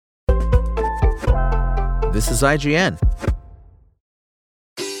This is IGN.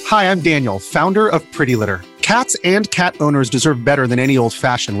 Hi, I'm Daniel, founder of Pretty Litter. Cats and cat owners deserve better than any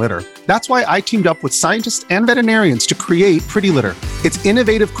old-fashioned litter. That's why I teamed up with scientists and veterinarians to create Pretty Litter. Its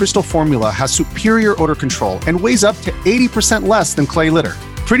innovative crystal formula has superior odor control and weighs up to 80% less than clay litter.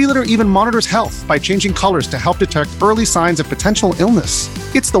 Pretty Litter even monitors health by changing colors to help detect early signs of potential illness.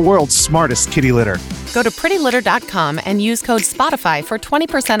 It's the world's smartest kitty litter. Go to prettylitter.com and use code SPOTIFY for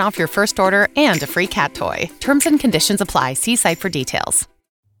 20% off your first order and a free cat toy. Terms and conditions apply. See site for details.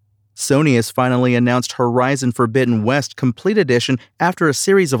 Sony has finally announced Horizon Forbidden West Complete Edition after a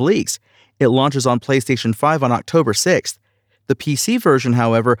series of leaks. It launches on PlayStation 5 on October 6th. The PC version,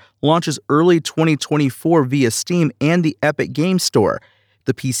 however, launches early 2024 via Steam and the Epic Games Store.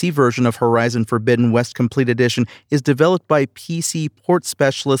 The PC version of Horizon Forbidden West Complete Edition is developed by PC port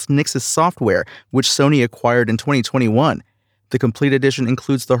specialist Nixxes Software, which Sony acquired in 2021. The Complete Edition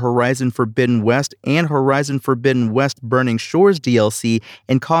includes the Horizon Forbidden West and Horizon Forbidden West Burning Shores DLC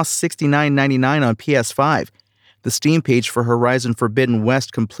and costs $69.99 on PS5. The Steam page for Horizon Forbidden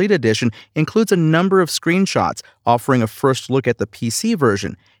West Complete Edition includes a number of screenshots offering a first look at the PC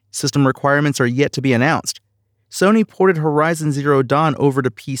version. System requirements are yet to be announced. Sony ported Horizon Zero Dawn over to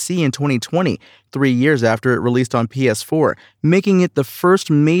PC in 2020, 3 years after it released on PS4, making it the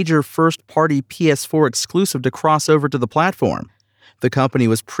first major first-party PS4 exclusive to cross over to the platform. The company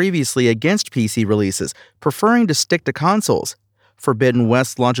was previously against PC releases, preferring to stick to consoles. Forbidden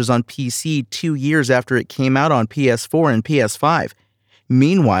West launches on PC 2 years after it came out on PS4 and PS5.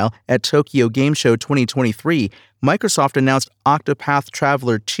 Meanwhile, at Tokyo Game Show 2023, Microsoft announced Octopath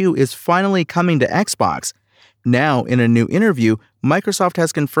Traveler 2 is finally coming to Xbox. Now, in a new interview, Microsoft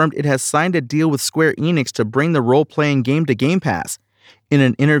has confirmed it has signed a deal with Square Enix to bring the role-playing game to Game Pass. In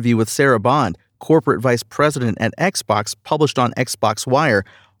an interview with Sarah Bond, corporate vice president at Xbox, published on Xbox Wire,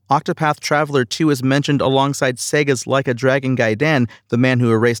 Octopath Traveler 2 is mentioned alongside Sega's Like a Dragon Gaiden, the man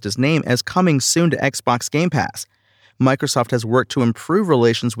who erased his name, as coming soon to Xbox Game Pass. Microsoft has worked to improve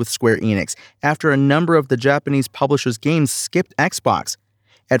relations with Square Enix after a number of the Japanese publisher's games skipped Xbox.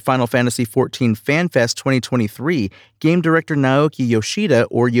 At Final Fantasy XIV FanFest 2023, game director Naoki Yoshida,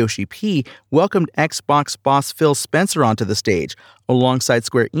 or Yoshi P, welcomed Xbox boss Phil Spencer onto the stage, alongside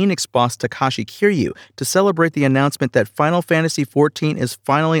Square Enix boss Takashi Kiryu, to celebrate the announcement that Final Fantasy XIV is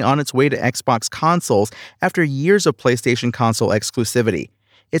finally on its way to Xbox consoles after years of PlayStation console exclusivity.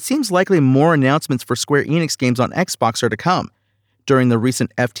 It seems likely more announcements for Square Enix games on Xbox are to come. During the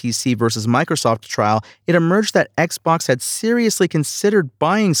recent FTC versus Microsoft trial, it emerged that Xbox had seriously considered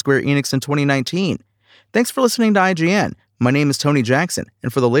buying Square Enix in 2019. Thanks for listening to IGN. My name is Tony Jackson,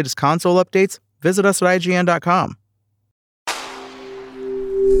 and for the latest console updates, visit us at IGN.com.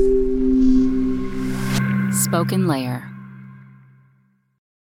 Spoken Layer.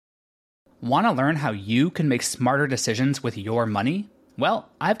 Want to learn how you can make smarter decisions with your money? Well,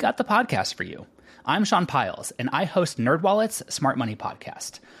 I've got the podcast for you. I'm Sean Piles, and I host NerdWallet's Smart Money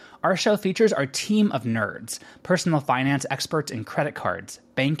Podcast. Our show features our team of nerds, personal finance experts in credit cards,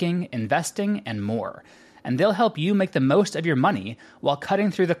 banking, investing, and more. And they'll help you make the most of your money while cutting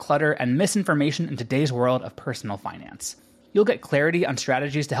through the clutter and misinformation in today's world of personal finance. You'll get clarity on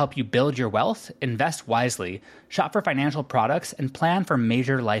strategies to help you build your wealth, invest wisely, shop for financial products, and plan for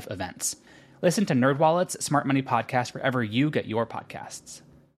major life events. Listen to NerdWallet's Smart Money Podcast wherever you get your podcasts.